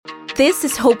This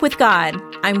is Hope with God.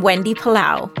 I'm Wendy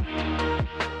Palau.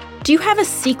 Do you have a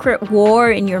secret war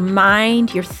in your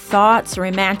mind, your thoughts, or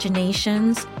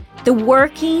imaginations? The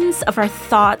workings of our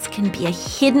thoughts can be a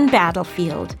hidden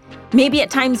battlefield. Maybe at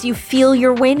times you feel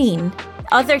you're winning.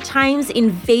 Other times,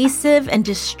 invasive and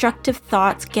destructive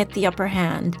thoughts get the upper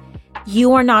hand.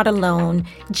 You are not alone.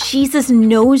 Jesus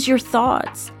knows your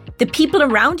thoughts. The people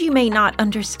around you may not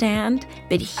understand,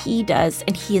 but He does,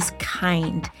 and He is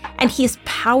kind, and He is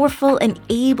powerful and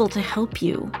able to help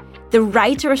you. The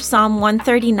writer of Psalm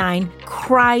 139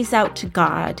 cries out to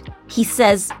God. He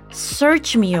says,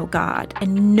 "Search me, O God,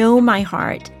 and know my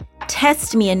heart.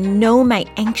 Test me and know my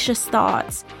anxious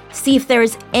thoughts. See if there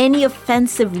is any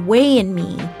offensive way in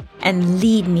me, and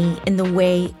lead me in the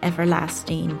way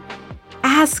everlasting."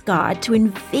 Ask God to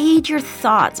invade your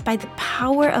thoughts by the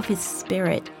power of His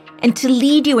Spirit and to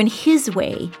lead you in His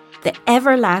way, the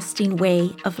everlasting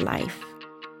way of life.